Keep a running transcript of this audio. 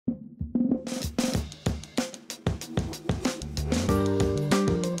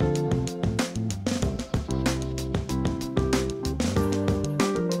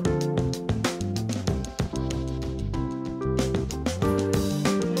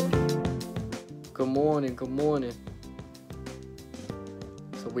Good morning, good morning.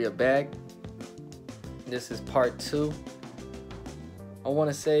 So we are back. This is part 2. I want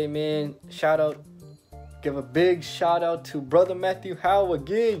to say, man, give a big shout out to Brother Matthew Howe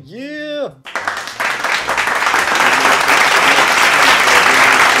again. Yeah.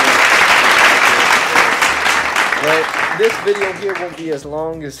 But this video here won't be as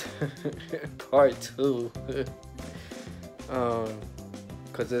long as part 2.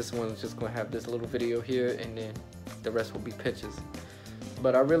 Because this one's just going to have this little video here, and then the rest will be pictures.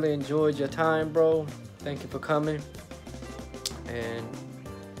 But I really enjoyed your time, bro. Thank you for coming. And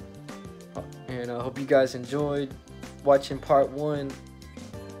I hope you guys enjoyed watching part 1.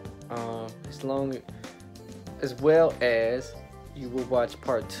 As well as you will watch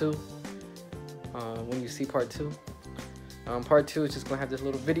part 2 when you see part 2. Part 2 is just going to have this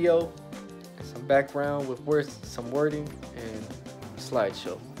little video, some background with some wording, and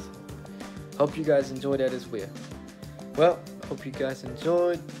slideshow. Hope you guys enjoyed that as well. Well, hope you guys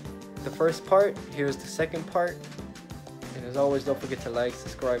enjoyed the first part. Here's the second part. And as always, don't forget to like,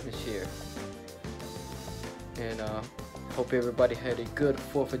 subscribe, and share. And hope everybody had a good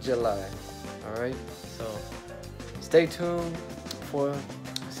 4th of July. Alright, so stay tuned for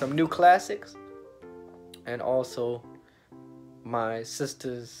some new classics, and also my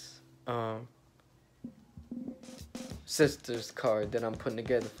sister's card that I'm putting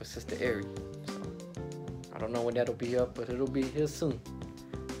together for Sister Ari. So I don't know when that'll be up, but it'll be here soon.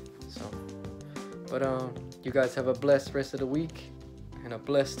 So, but you guys have a blessed rest of the week and a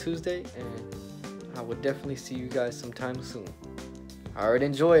blessed Tuesday, and I will definitely see you guys sometime soon. Alright,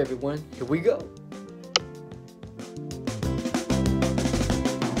 enjoy everyone. Here we go.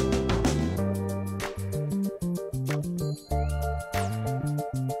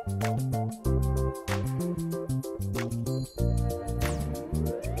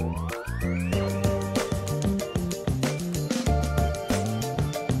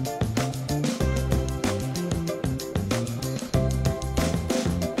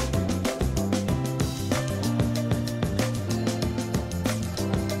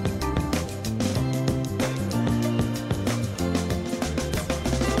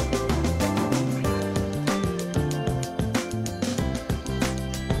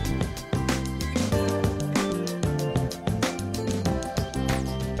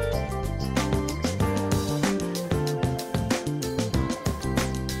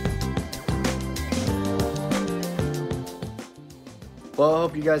 Well, I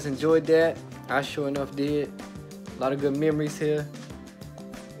hope you guys enjoyed that. I sure enough did. A lot of good memories here.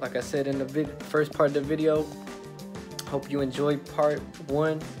 Like I said in the first part of the video, hope you enjoyed part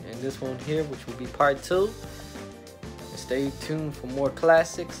 1 and this one here, which will be part 2. And stay tuned for more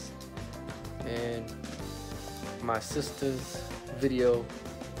classics and my sister's video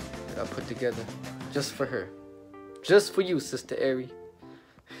that I put together just for her. Just for you, Sister Ari.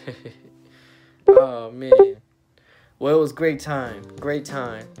 Oh, man. Well, it was great time,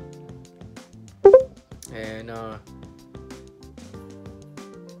 and I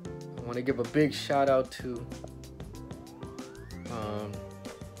want to give a big shout out to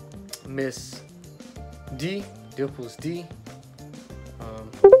Miss D, Dimples D.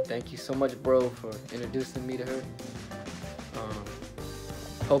 Thank you so much, bro, for introducing me to her.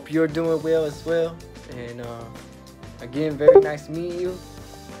 Hope you're doing well as well, and again, very nice meeting you,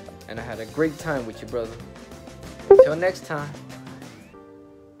 and I had a great time with you, brother. Until next time.